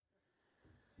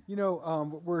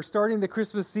We're starting the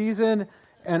Christmas season,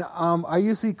 and I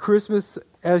usually Christmas,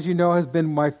 as you know, has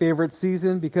been my favorite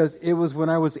season because it was when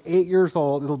I was 8 years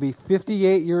old. It'll be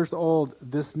 58 years old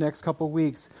this next couple of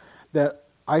weeks that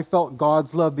I felt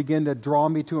God's love begin to draw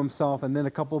me to Himself, and then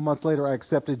a couple of months later, I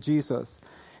accepted Jesus.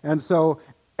 And so,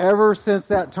 ever since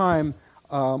that time,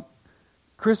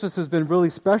 Christmas has been really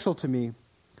special to me.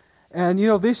 And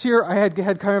this year I had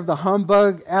kind of the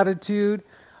humbug attitude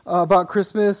about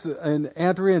Christmas, and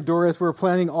Andrea and Doris were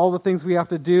planning all the things we have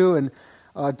to do and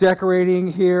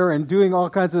decorating here and doing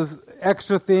all kinds of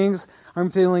extra things.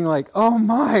 I'm feeling like, oh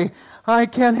my, I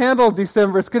can't handle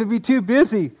December. It's going to be too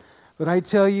busy. But I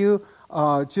tell you,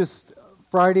 just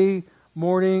Friday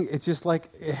morning, it's just like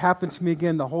it happened to me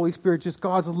again. The Holy Spirit, just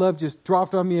God's love just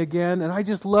dropped on me again. And I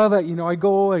just love it. I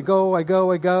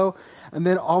go. And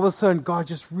then all of a sudden, God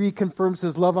just reconfirms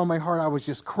His love on my heart. I was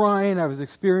just crying. I was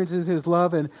experiencing His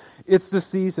love. And it's the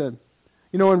season.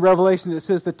 In Revelation, it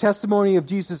says the testimony of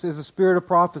Jesus is a spirit of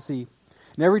prophecy.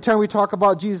 And every time we talk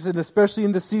about Jesus, and especially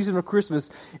in the season of Christmas,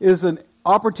 is an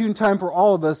opportune time for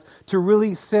all of us to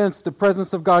really sense the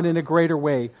presence of God in a greater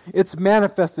way. It's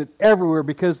manifested everywhere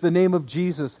because the name of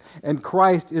Jesus and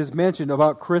Christ is mentioned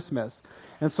about Christmas.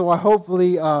 And so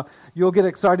hopefully you'll get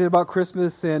excited about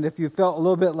Christmas, and if you felt a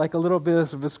little bit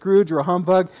of a Scrooge or a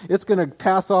humbug, it's going to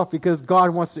pass off because God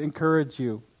wants to encourage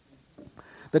you.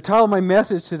 The title of my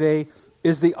message today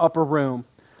is The Upper Room.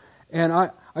 And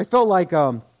I felt like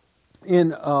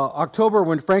in October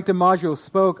when Frank DiMaggio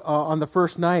spoke on the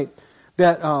first night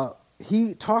that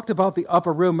he talked about the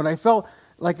upper room, and I felt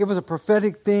like it was a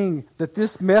prophetic thing that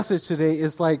this message today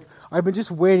is like, I've been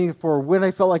just waiting for when I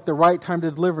felt like the right time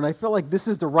to deliver, and I felt like this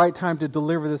is the right time to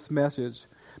deliver this message.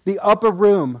 The upper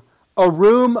room, a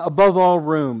room above all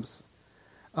rooms.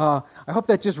 I hope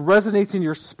that just resonates in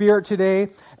your spirit today,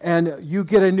 and you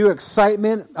get a new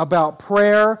excitement about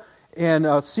prayer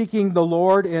and seeking the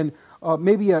Lord, and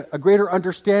maybe a greater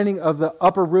understanding of the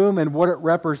upper room and what it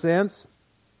represents.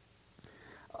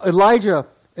 Elijah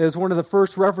is one of the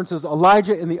first references,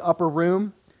 Elijah in the upper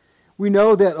room. We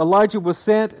know that Elijah was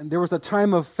sent, and there was a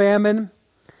time of famine,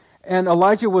 and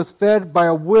Elijah was fed by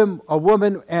a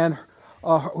woman and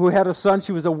who had a son.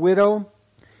 She was a widow,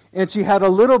 and she had a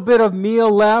little bit of meal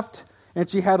left, and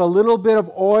she had a little bit of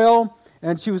oil,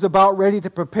 and she was about ready to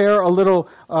prepare a little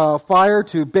fire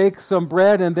to bake some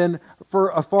bread, and then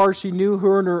for as far as she knew,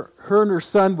 her and her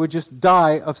son would just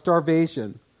die of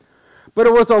starvation. But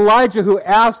it was Elijah who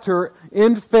asked her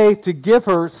in faith to give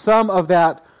her some of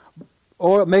that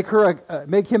oil, make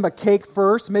him a cake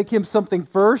first, make him something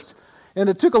first. And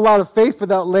it took a lot of faith for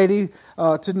that lady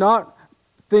to not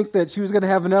think that she was going to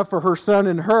have enough for her son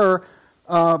and her,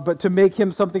 but to make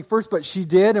him something first. But she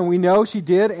did, and we know she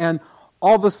did. And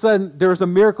all of a sudden, there's a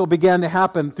miracle began to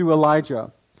happen through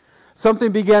Elijah.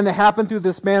 Something began to happen through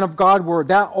this man of God where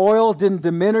that oil didn't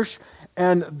diminish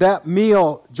and that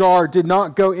meal jar did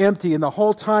not go empty in the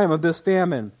whole time of this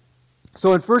famine.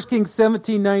 So in 1 Kings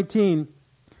 17:19,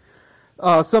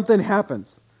 something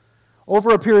happens.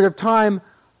 Over a period of time,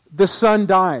 the son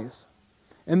dies.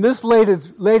 And this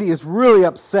lady is really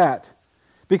upset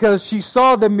because she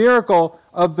saw the miracle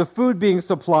of the food being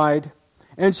supplied,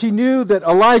 and she knew that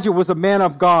Elijah was a man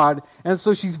of God, and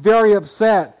so she's very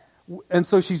upset, and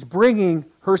so she's bringing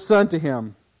her son to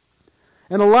him.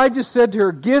 And Elijah said to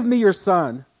her, "Give me your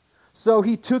son." So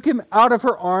he took him out of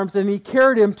her arms, and he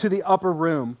carried him to the upper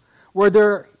room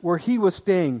where he was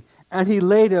staying, and he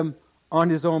laid him on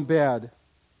his own bed.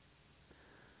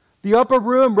 The upper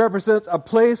room represents a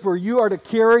place where you are to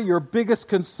carry your biggest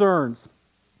concerns.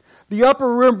 The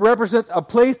upper room represents a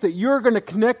place that you're going to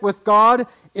connect with God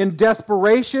in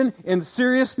desperation, in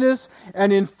seriousness,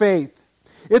 and in faith.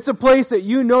 It's a place that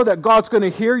you know that God's going to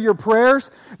hear your prayers,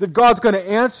 that God's going to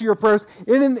answer your prayers.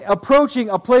 In approaching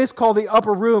a place called the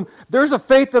upper room, there's a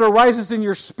faith that arises in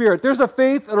your spirit. There's a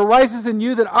faith that arises in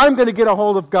you that I'm going to get a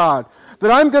hold of God,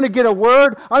 that I'm going to get a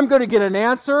word, I'm going to get an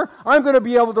answer, I'm going to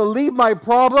be able to leave my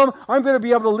problem, I'm going to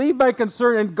be able to leave my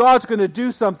concern, and God's going to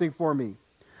do something for me.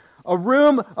 A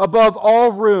room above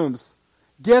all rooms.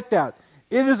 Get that.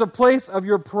 It is a place of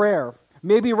your prayer.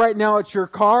 Maybe right now it's your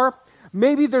car.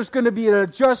 Maybe there's going to be an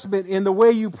adjustment in the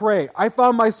way you pray. I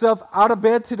found myself out of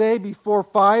bed today before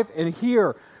 5 and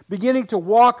here, beginning to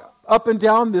walk up and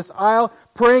down this aisle,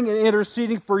 praying and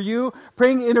interceding for you,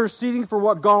 praying and interceding for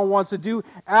what God wants to do,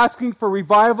 asking for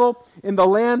revival in the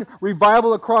land,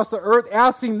 revival across the earth,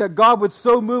 asking that God would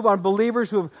so move on believers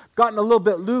who have gotten a little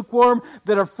bit lukewarm,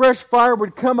 that a fresh fire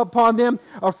would come upon them,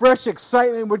 a fresh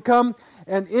excitement would come.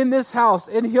 And in this house,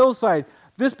 in Hillside,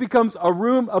 this becomes a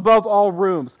room above all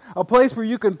rooms, a place where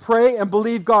you can pray and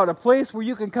believe God, a place where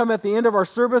you can come at the end of our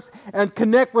service and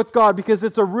connect with God, because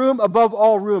it's a room above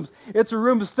all rooms. It's a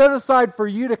room set aside for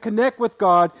you to connect with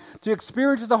God, to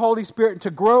experience the Holy Spirit, and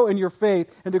to grow in your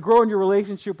faith and to grow in your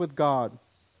relationship with God.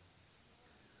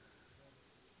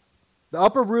 The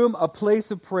upper room, a place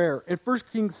of prayer. In 1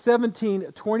 Kings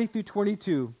 17, 20 through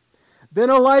 22, then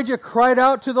Elijah cried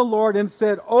out to the Lord and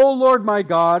said, O Lord my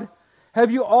God, have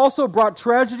you also brought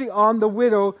tragedy on the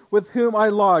widow with whom I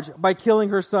lodge by killing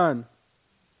her son?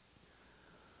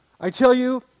 I tell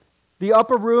you, the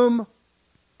upper room,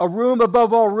 a room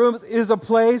above all rooms, is a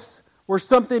place where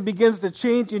something begins to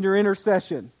change in your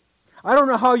intercession. I don't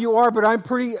know how you are, but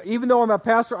even though I'm a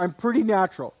pastor, I'm pretty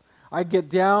natural. I get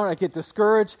down, I get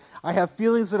discouraged, I have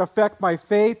feelings that affect my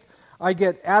faith, I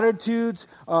get attitudes,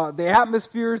 the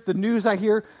atmospheres, the news I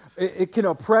hear. It can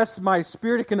oppress my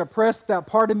spirit. It can oppress that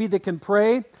part of me that can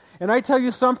pray. And I tell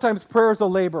you, sometimes prayer is a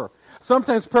labor.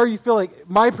 Sometimes prayer, you feel like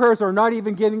my prayers are not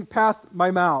even getting past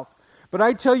my mouth. But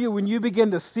I tell you, when you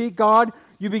begin to seek God,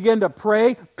 you begin to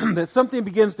pray, that something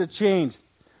begins to change.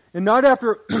 And not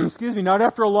after, not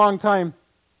after a long time,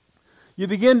 you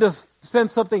begin to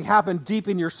sense something happen deep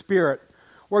in your spirit,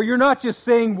 where you're not just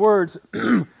saying words,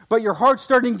 but your heart's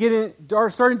starting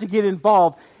to get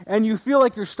involved, and you feel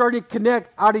like you're starting to connect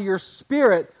out of your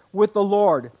spirit with the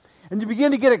Lord. And you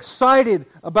begin to get excited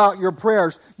about your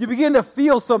prayers. You begin to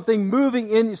feel something moving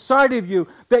inside of you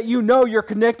that you know you're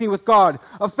connecting with God.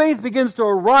 A faith begins to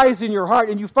arise in your heart,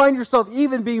 and you find yourself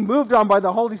even being moved on by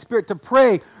the Holy Spirit to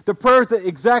pray the prayers that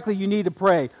exactly you need to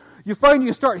pray. You find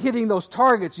you start hitting those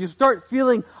targets. You start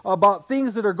feeling about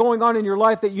things that are going on in your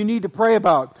life that you need to pray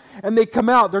about. And they come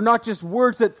out. They're not just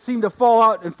words that seem to fall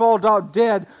out and fall out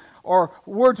dead, or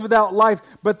words without life,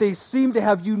 but they seem to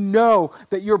have you know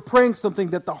that you're praying something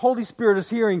that the Holy Spirit is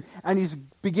hearing and He's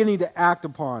beginning to act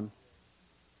upon.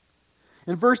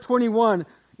 In verse 21,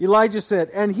 Elijah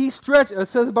said, it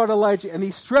says about Elijah, and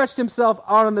he stretched himself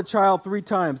out on the child 3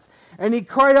 times. And he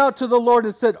cried out to the Lord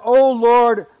and said, O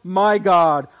Lord, my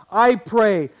God, I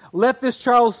pray, let this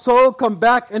child's soul come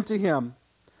back into him.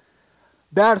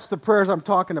 That's the prayers I'm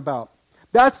talking about.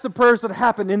 That's the prayers that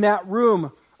happen in that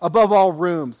room above all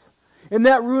rooms. In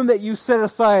that room that you set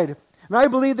aside. And I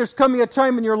believe there's coming a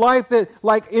time in your life that,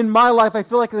 like in my life, I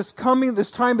feel like this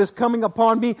time is coming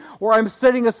upon me where I'm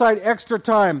setting aside extra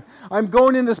time. I'm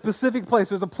going into a specific place.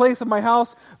 There's a place in my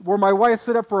house where my wife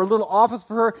set up for a little office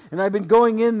for her, and I've been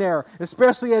going in there,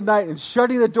 especially at night, and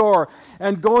shutting the door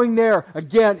and going there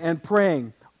again and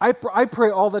praying. I pray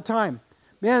all the time.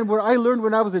 Man, what I learned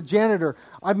when I was a janitor,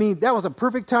 that was a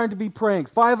perfect time to be praying.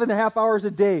 5.5 hours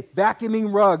a day,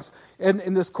 vacuuming rugs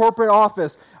in this corporate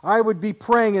office. I would be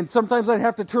praying, and sometimes I'd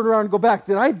have to turn around and go back.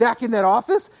 Did I vacuum that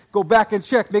office? Go back and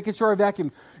check, making sure I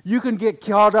vacuumed. You can get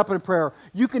caught up in prayer.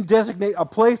 You can designate a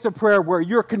place of prayer where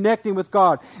you're connecting with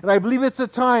God. And I believe it's a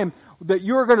time that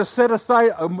you're going to set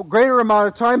aside a greater amount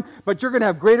of time, but you're going to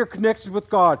have greater connections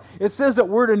with God. It says that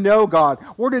we're to know God.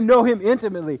 We're to know Him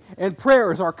intimately. And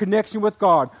prayer is our connection with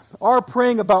God. Our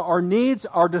praying about our needs,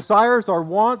 our desires, our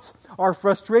wants, our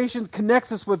frustration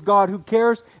connects us with God who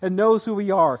cares and knows who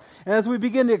we are. And as we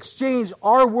begin to exchange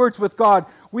our words with God,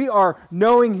 we are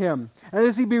knowing Him. And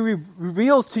as He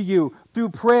reveals to you through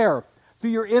prayer, through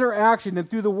your interaction and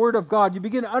through the Word of God, you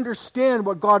begin to understand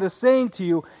what God is saying to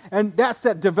you, and that's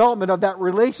that development of that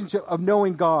relationship of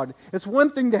knowing God. It's one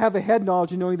thing to have a head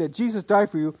knowledge and knowing that Jesus died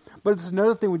for you, but it's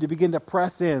another thing when you begin to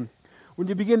press in, when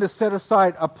you begin to set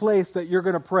aside a place that you're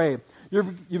going to pray.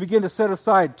 You begin to set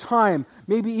aside time,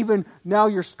 maybe even now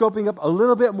you're scoping up a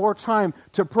little bit more time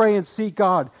to pray and seek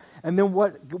God. And then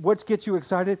what gets you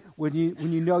excited? When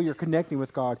you know you're connecting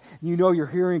with God, and you know you're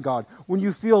hearing God, when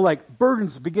you feel like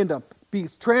burdens begin to be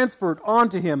transferred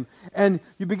onto Him, and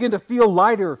you begin to feel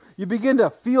lighter. You begin to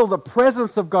feel the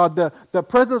presence of God, the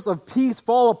presence of peace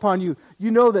fall upon you.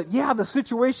 You know that, the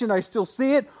situation, I still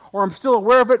see it, or I'm still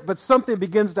aware of it, but something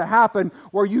begins to happen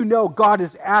where you know God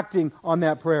is acting on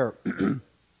that prayer.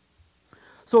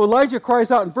 So Elijah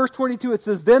cries out in verse 22, it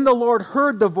says, Then the Lord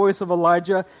heard the voice of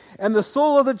Elijah, and the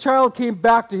soul of the child came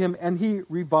back to him, and he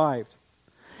revived.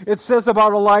 It says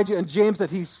about Elijah and James that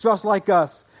he's just like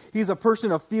us. He's a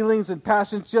person of feelings and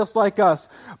passions just like us.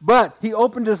 But he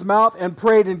opened his mouth and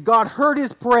prayed, and God heard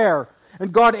his prayer,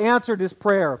 and God answered his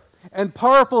prayer. And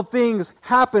powerful things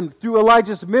happened through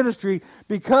Elijah's ministry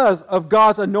because of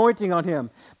God's anointing on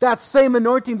him. That same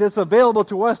anointing that's available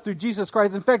to us through Jesus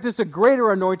Christ. In fact, it's a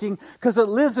greater anointing because it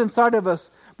lives inside of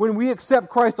us. When we accept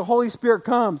Christ, the Holy Spirit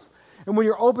comes. And And when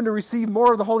you're open to receive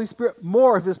more of the Holy Spirit,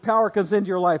 more of His power comes into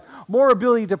your life. More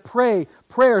ability to pray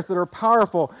prayers that are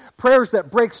powerful, prayers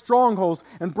that break strongholds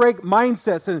and break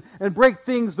mindsets and break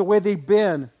things the way they've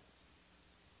been.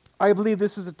 I believe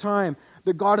this is a time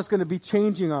that God is going to be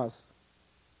changing us.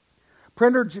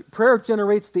 Prayer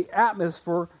generates the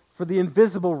atmosphere for the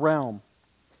invisible realm.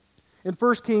 In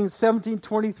 1 Kings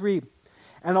 17:23,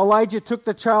 and Elijah took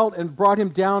the child and brought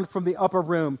him down from the upper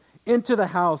room into the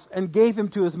house and gave him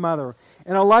to his mother.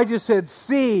 And Elijah said,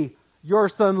 "See, your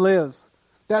son lives."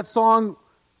 That song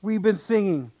we've been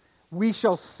singing, we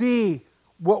shall see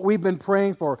what we've been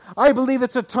praying for. I believe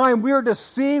it's a time we are to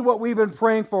see what we've been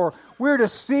praying for. We're to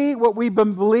see what we've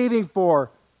been believing for.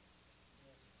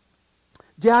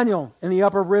 Daniel in the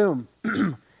upper room.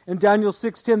 In Daniel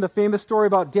 6:10, the famous story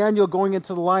about Daniel going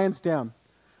into the lion's den.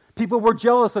 People were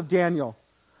jealous of Daniel.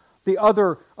 The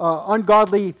other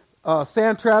ungodly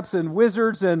satraps and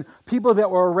wizards and people that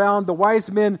were around, the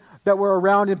wise men that were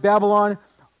around in Babylon,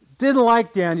 didn't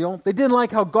like Daniel. They didn't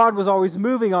like how God was always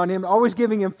moving on him, always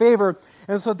giving him favor.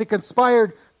 And so they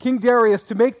conspired King Darius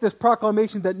to make this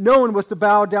proclamation that no one was to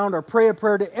bow down or pray a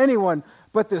prayer to anyone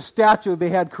but the statue they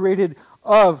had created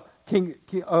of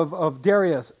of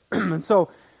Darius. And so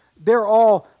they're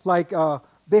all like,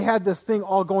 they had this thing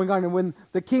all going on. And when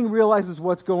the king realizes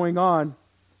what's going on,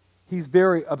 he's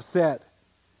very upset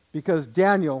because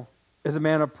Daniel is a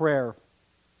man of prayer.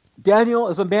 Daniel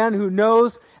is a man who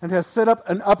knows and has set up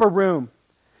an upper room.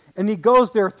 And he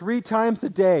goes there 3 times a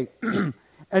day.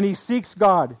 And he seeks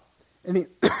God. And he,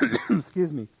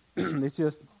 excuse me, it's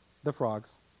just the frogs.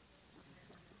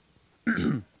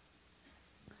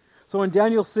 So in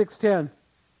Daniel 6:10,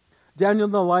 Daniel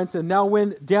in the line said, now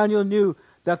when Daniel knew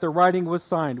that the writing was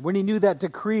signed, when he knew that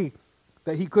decree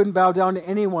that he couldn't bow down to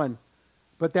anyone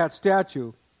but that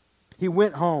statue, he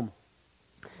went home.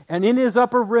 And in his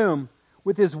upper room,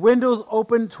 with his windows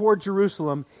open toward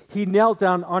Jerusalem, he knelt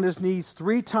down on his knees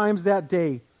 3 times that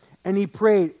day, and he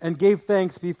prayed and gave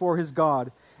thanks before his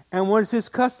God, and was his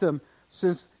custom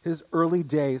since his early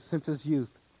days, since his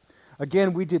youth.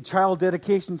 Again, we did child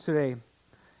dedication today,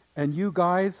 and you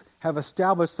guys have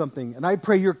established something. And I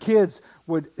pray your kids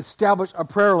would establish a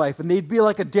prayer life, and they'd be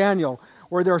like a Daniel,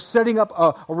 where they're setting up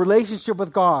a relationship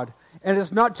with God. And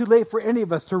it's not too late for any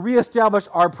of us to reestablish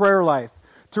our prayer life,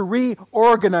 to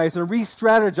reorganize and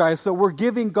re-strategize so we're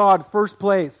giving God first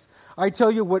place. I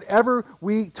tell you, whatever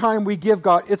time we give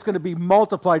God, it's going to be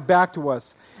multiplied back to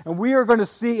us. And we are going to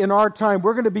see in our time,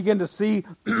 we're going to begin to see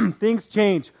things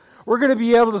change. We're going to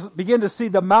be able to begin to see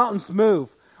the mountains move.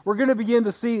 We're going to begin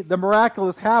to see the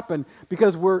miraculous happen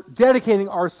because we're dedicating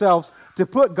ourselves to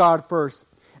put God first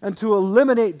and to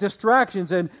eliminate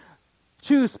distractions and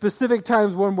choose specific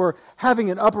times when we're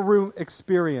having an upper room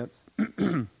experience.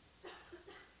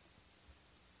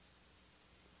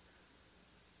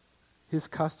 His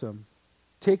custom.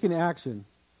 Taking action.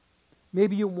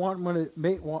 Maybe you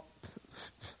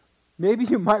maybe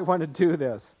you might want to do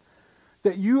this.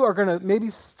 That you are going to maybe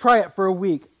try it for a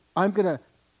week. I'm going to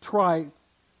try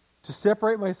to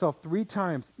separate myself 3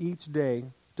 times each day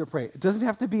to pray. It doesn't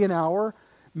have to be an hour.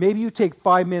 Maybe you take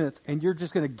 5 minutes and you're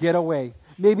just going to get away.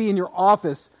 Maybe in your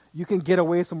office you can get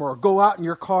away somewhere, or go out in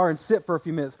your car and sit for a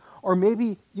few minutes. Or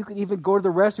maybe you can even go to the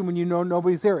restroom when you know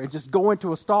nobody's there and just go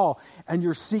into a stall and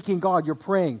you're seeking God, you're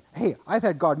praying. Hey, I've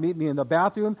had God meet me in the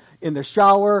bathroom, in the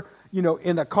shower,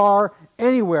 in the car,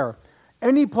 anywhere.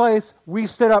 Any place we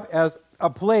set up as a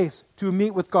place to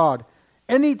meet with God.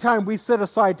 Anytime we set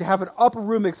aside to have an upper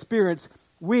room experience,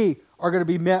 we are going to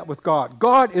be met with God.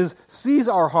 God sees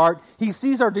our heart, He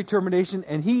sees our determination,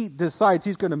 and He decides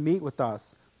He's going to meet with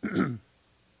us.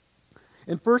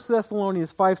 In 1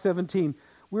 Thessalonians 5:17,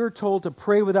 we are told to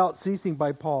pray without ceasing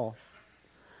by Paul.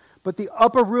 But the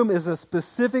upper room is a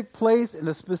specific place and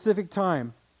a specific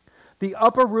time. The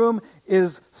upper room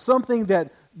is something that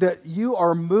you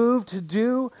are moved to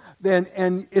do,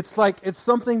 and it's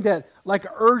something that, like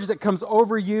an urge that comes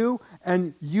over you,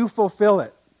 and you fulfill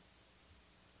it.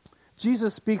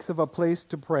 Jesus speaks of a place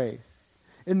to pray.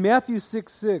 In Matthew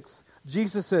 6:6,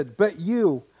 Jesus said, but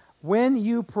you, when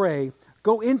you pray,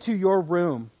 go into your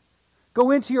room.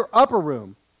 Go into your upper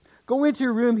room. Go into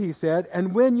your room, he said,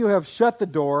 and when you have shut the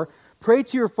door, pray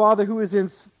to your Father who is in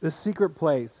the secret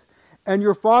place. And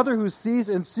your Father who sees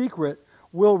in secret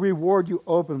will reward you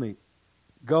openly.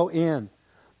 Go in.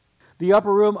 The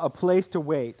upper room, a place to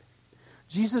wait.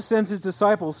 Jesus sends his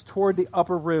disciples toward the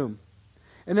upper room.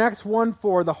 In Acts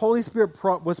 1:4, the Holy Spirit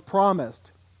was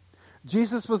promised.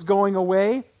 Jesus was going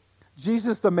away.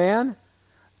 Jesus the man.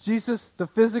 Jesus the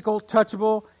physical,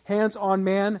 touchable, hands-on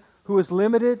man who was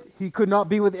limited. He could not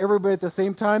be with everybody at the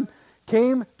same time.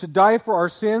 Came to die for our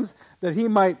sins, that he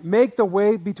might make the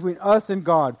way between us and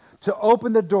God, to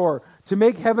open the door, to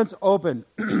make heavens open.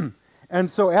 And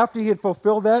so after he had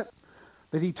fulfilled that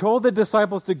he told the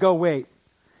disciples to go wait.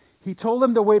 He told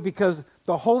them to wait because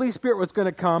the Holy Spirit was going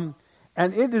to come,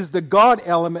 and it is the God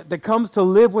element that comes to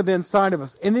live within inside of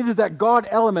us. And it is that God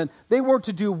element. They were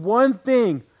to do one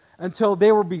thing until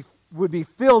they would be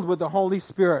filled with the Holy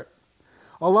Spirit.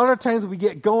 A lot of times we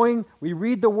get going, we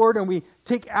read the Word, and we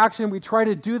take action. We try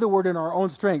to do the Word in our own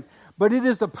strength. But it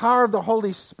is the power of the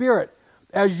Holy Spirit,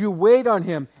 as you wait on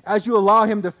Him, as you allow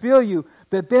Him to fill you,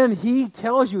 that then He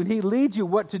tells you and He leads you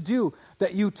what to do,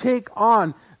 that you take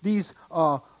on these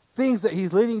things that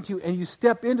He's leading to, and you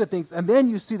step into things, and then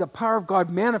you see the power of God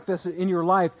manifested in your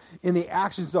life in the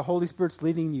actions the Holy Spirit's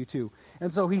leading you to.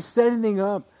 And so He's setting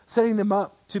them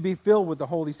up to be filled with the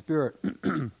Holy Spirit.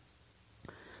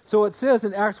 So it says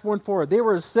in Acts 1:4, they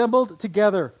were assembled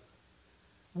together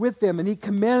with them, and He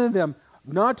commanded them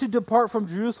not to depart from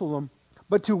Jerusalem,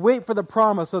 but to wait for the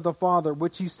promise of the Father,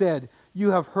 which He said,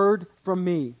 "You have heard from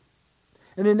me."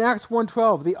 And in Acts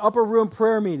 1:12, the upper room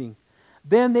prayer meeting,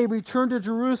 then they returned to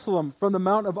Jerusalem from the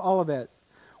Mount of Olivet,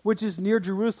 which is near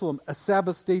Jerusalem, a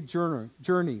Sabbath day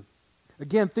journey.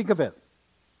 Again, think of it.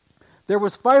 There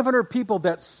was 500 people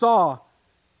that saw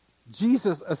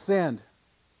Jesus ascend,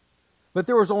 but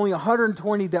there was only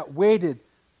 120 that waited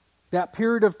that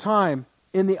period of time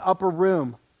in the upper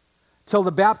room till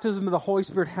the baptism of the Holy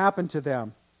Spirit happened to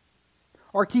them.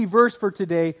 Our key verse for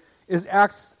today is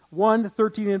Acts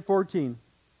 1:13 and 14.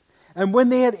 And when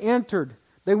they had entered,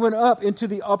 they went up into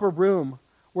the upper room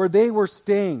where they were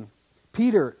staying.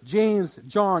 Peter, James,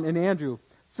 John, and Andrew,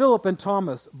 Philip and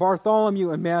Thomas,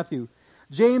 Bartholomew and Matthew,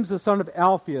 James the son of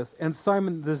Alpheus, and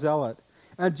Simon the Zealot,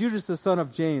 and Judas the son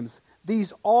of James.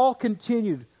 These all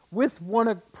continued with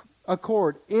one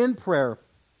accord in prayer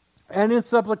and in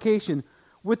supplication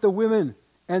with the women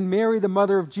and Mary the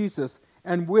mother of Jesus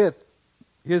and with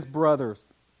his brothers.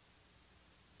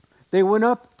 They went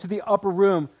up to the upper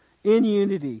room in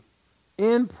unity,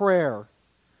 in prayer,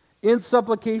 in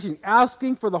supplication,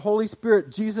 asking for the Holy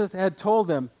Spirit Jesus had told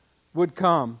them would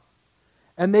come.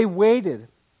 And they waited,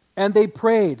 and they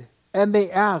prayed, and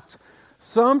they asked.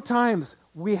 Sometimes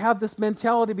we have this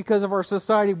mentality because of our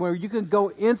society where you can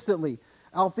go instantly.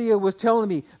 Althea was telling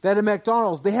me that at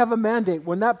McDonald's, they have a mandate.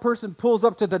 When that person pulls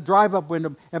up to the drive-up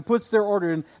window and puts their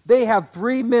order in, they have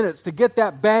 3 minutes to get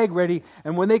that bag ready,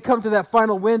 and when they come to that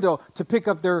final window, to pick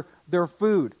up their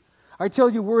food. I tell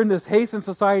you, we're in this hastened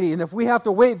society, and if we have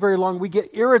to wait very long, we get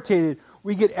irritated,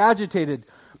 we get agitated.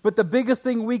 But the biggest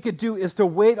thing we could do is to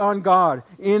wait on God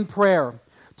in prayer,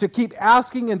 to keep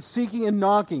asking and seeking and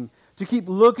knocking, to keep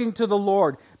looking to the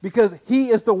Lord, because He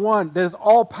is the one that is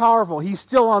all-powerful. He's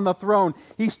still on the throne.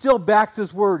 He still backs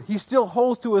His word. He still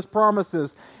holds to His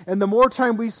promises. And the more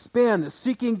time we spend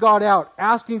seeking God out,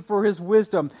 asking for His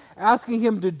wisdom, asking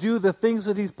Him to do the things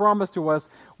that He's promised to us,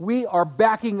 we are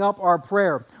backing up our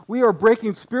prayer. We are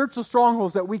breaking spiritual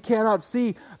strongholds that we cannot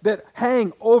see that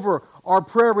hang over our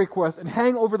prayer requests and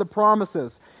hang over the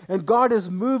promises. And God is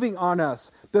moving on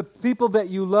us. The people that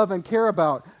you love and care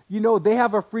about, you know, they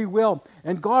have a free will.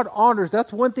 And God honors,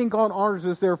 that's one thing God honors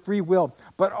is their free will.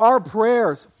 But our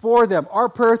prayers for them, our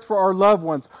prayers for our loved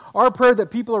ones, our prayer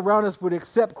that people around us would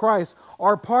accept Christ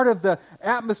are part of the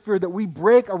atmosphere that we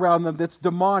break around them that's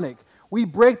demonic. We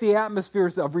break the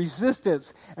atmospheres of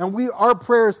resistance, and our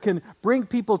prayers can bring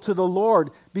people to the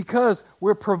Lord because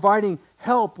we're providing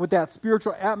help with that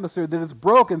spiritual atmosphere that is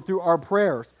broken through our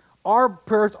prayers. Our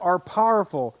prayers are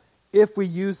powerful if we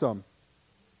use them.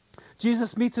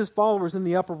 Jesus meets His followers in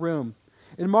the upper room.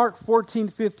 In Mark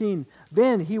 14:15,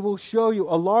 then He will show you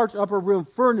a large upper room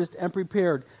furnished and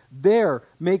prepared. There,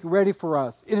 make ready for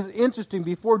us. It is interesting,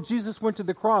 before Jesus went to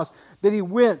the cross, that He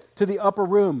went to the upper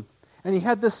room. And He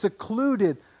had this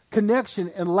secluded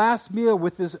connection and last meal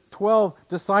with His 12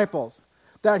 disciples,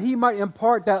 that He might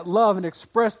impart that love and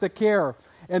express the care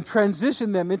and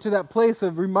transition them into that place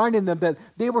of reminding them that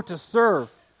they were to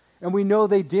serve. And we know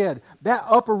they did. That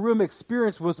upper room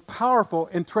experience was powerful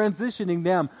in transitioning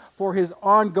them for His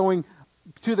ongoing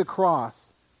to the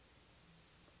cross.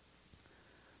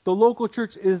 The local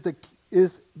church in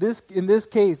this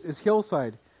case is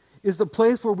Hillside, is the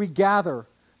place where we gather,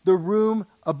 the room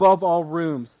above all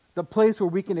rooms, the place where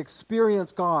we can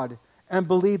experience God and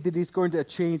believe that He's going to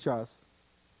change us.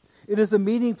 It is a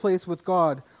meeting place with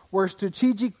God where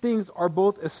strategic things are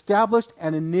both established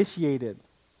and initiated.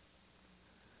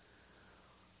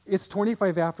 It's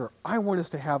 25 after. I want us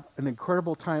to have an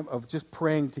incredible time of just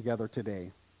praying together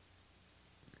today.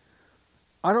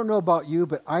 I don't know about you,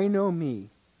 but I know me,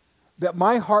 that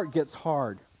my heart gets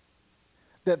hard.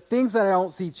 That things that I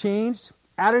don't see changed,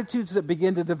 attitudes that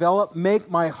begin to develop make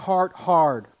my heart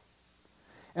hard.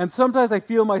 And sometimes I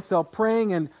feel myself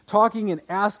praying and talking and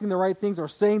asking the right things or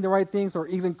saying the right things or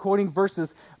even quoting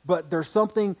verses, but there's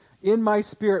something in my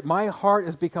spirit. My heart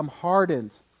has become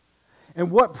hardened. And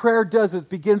what prayer does is it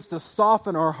begins to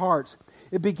soften our hearts.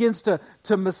 It begins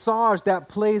to massage that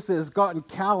place that has gotten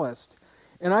calloused.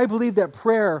 And I believe that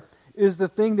prayer is the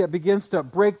thing that begins to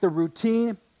break the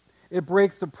routine. It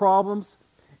breaks the problems.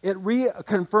 It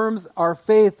reconfirms our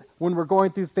faith when we're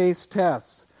going through faith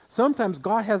tests. Sometimes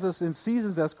God has us in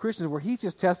seasons as Christians where He's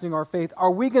just testing our faith.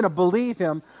 Are we going to believe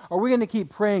Him? Are we going to keep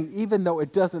praying even though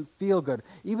it doesn't feel good?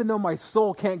 Even though my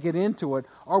soul can't get into it,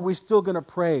 are we still going to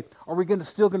pray? Are we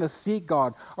still going to seek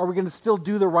God? Are we going to still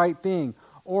do the right thing?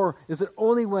 Or is it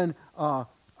only when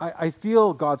I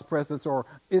feel God's presence or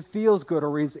it feels good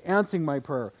or He's answering my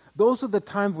prayer? Those are the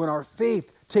times when our faith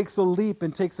takes a leap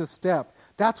and takes a step.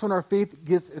 That's when our faith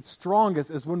gets its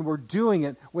strongest, is when we're doing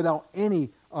it without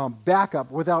any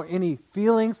backup, without any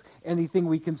feelings, anything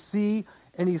we can see,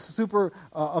 any super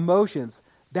emotions.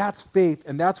 That's faith,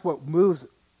 and that's what moves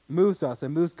us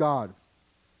and moves God.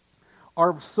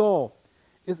 Our soul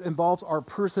involves our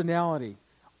personality,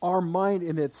 our mind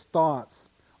and its thoughts,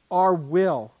 our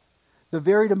will, the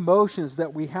varied emotions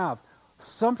that we have.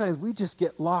 Sometimes we just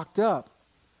get locked up.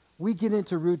 We get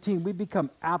into routine. We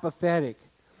become apathetic.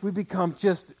 We become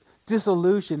just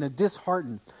disillusioned and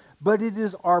disheartened. But it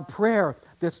is our prayer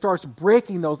that starts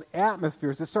breaking those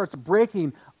atmospheres. It starts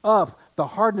breaking up the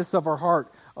hardness of our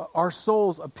heart, our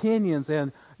soul's opinions,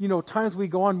 and times we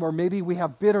go on where maybe we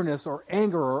have bitterness or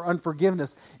anger or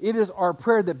unforgiveness. It is our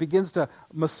prayer that begins to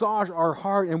massage our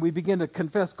heart, and we begin to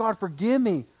confess, God, forgive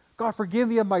me. God, forgive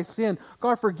me of my sin.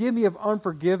 God, forgive me of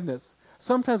unforgiveness.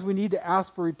 Sometimes we need to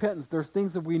ask for repentance. There's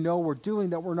things that we know we're doing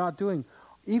that we're not doing.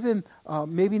 Even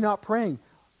maybe not praying.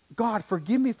 God,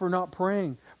 forgive me for not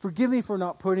praying. Forgive me for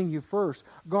not putting you first.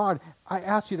 God, I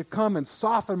ask you to come and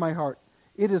soften my heart.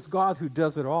 It is God who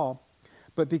does it all.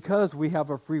 But because we have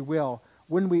a free will,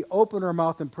 when we open our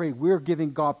mouth and pray, we're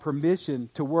giving God permission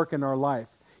to work in our life.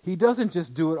 He doesn't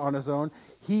just do it on His own.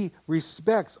 He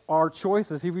respects our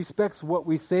choices. He respects what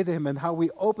we say to Him and how we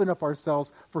open up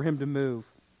ourselves for Him to move.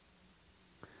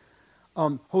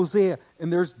 Hosea,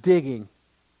 and there's digging.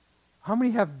 How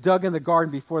many have dug in the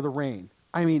garden before the rain?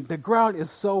 I mean, the ground is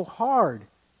so hard.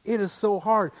 It is so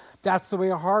hard. That's the way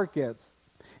a heart gets.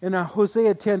 In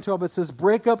Hosea 10:12, it says,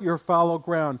 break up your fallow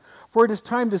ground, for it is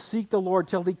time to seek the Lord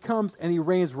till He comes and He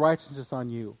rains righteousness on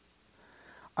you.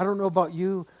 I don't know about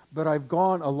you, but I've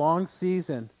gone a long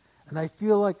season, and I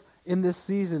feel like in this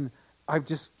season, I've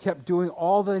just kept doing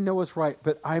all that I know is right,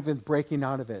 but I've been breaking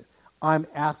out of it. I'm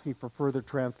asking for further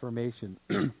transformation.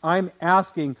 I'm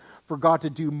asking for God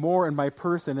to do more in my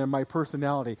person and my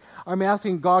personality. I'm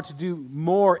asking God to do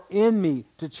more in me,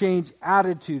 to change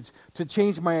attitudes, to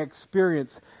change my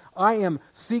experience. I am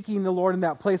seeking the Lord in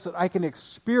that place that I can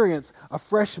experience a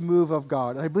fresh move of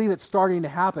God. And I believe it's starting to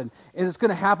happen. And it's going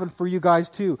to happen for you guys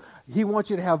too. He wants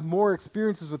you to have more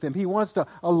experiences with Him. He wants to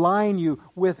align you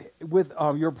with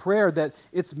your prayer, that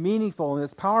it's meaningful and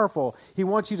it's powerful. He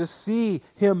wants you to see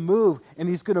Him move, and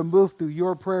He's going to move through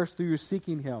your prayers, through your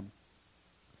seeking Him.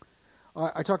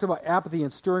 I talked about apathy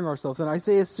and stirring ourselves. In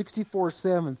Isaiah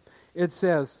 64:7, it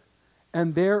says,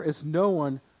 and there is no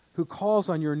one who calls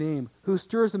on your name, who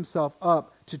stirs himself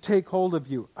up to take hold of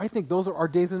you. I think those are our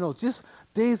days of no, just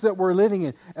days that we're living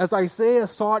in. As Isaiah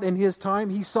saw it in his time,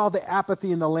 he saw the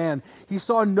apathy in the land. He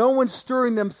saw no one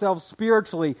stirring themselves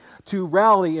spiritually to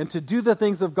rally and to do the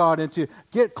things of God and to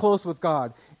get close with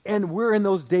God. And we're in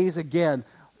those days again.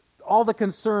 All the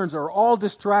concerns are all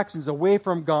distractions away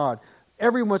from God.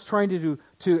 Everyone's trying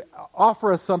to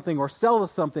offer us something or sell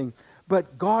us something.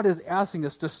 But God is asking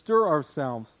us to stir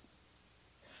ourselves.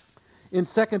 In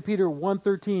 2 Peter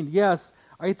 1:13, yes,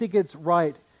 I think it's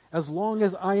right, as long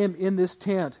as I am in this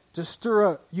tent, to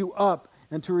stir you up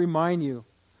and to remind you.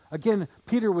 Again,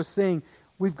 Peter was saying,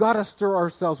 we've got to stir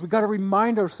ourselves. We've got to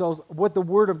remind ourselves what the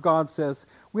Word of God says.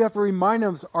 We have to remind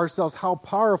ourselves how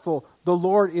powerful the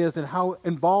Lord is and how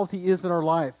involved He is in our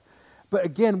life. But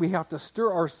again, we have to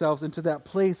stir ourselves into that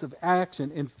place of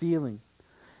action and feeling.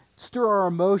 Stir our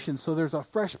emotions so there's a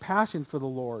fresh passion for the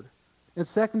Lord. In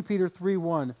 2 Peter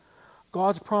 3:1,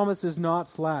 God's promise is not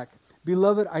slack.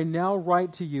 Beloved, I now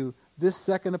write to you this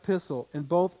second epistle, in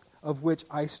both of which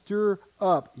I stir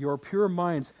up your pure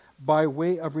minds by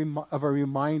way of a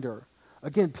reminder.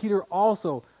 Again, Peter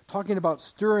also talking about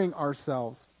stirring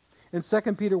ourselves. In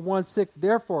 2 Peter 1:6,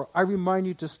 therefore, I remind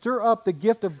you to stir up the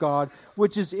gift of God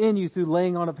which is in you through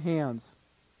laying on of hands.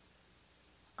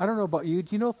 I don't know about you.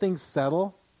 Do you know things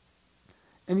settle?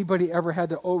 Anybody ever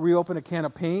had to reopen a can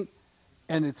of paint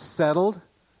and it's settled?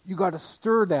 You got to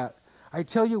stir that. I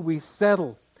tell you, we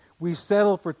settle. We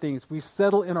settle for things. We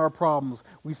settle in our problems.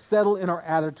 We settle in our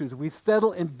attitudes. We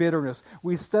settle in bitterness.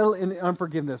 We settle in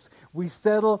unforgiveness. We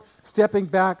settle stepping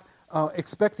back,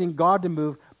 expecting God to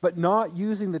move, but not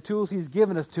using the tools He's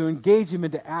given us to engage Him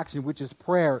into action, which is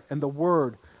prayer and the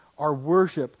Word, our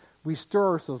worship. We stir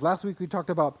ourselves. Last week we talked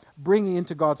about bringing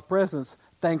into God's presence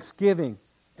thanksgiving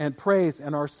and praise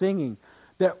and our singing.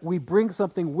 That we bring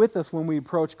something with us when we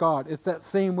approach God. It's that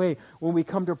same way when we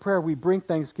come to prayer, we bring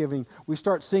thanksgiving. We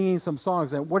start singing some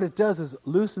songs. And what it does is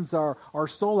loosens our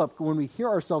soul up when we hear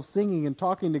ourselves singing and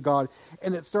talking to God.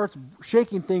 And it starts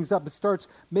shaking things up. It starts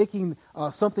making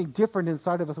something different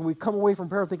inside of us. And we come away from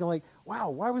prayer thinking like,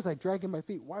 wow, why was I dragging my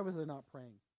feet? Why was I not praying?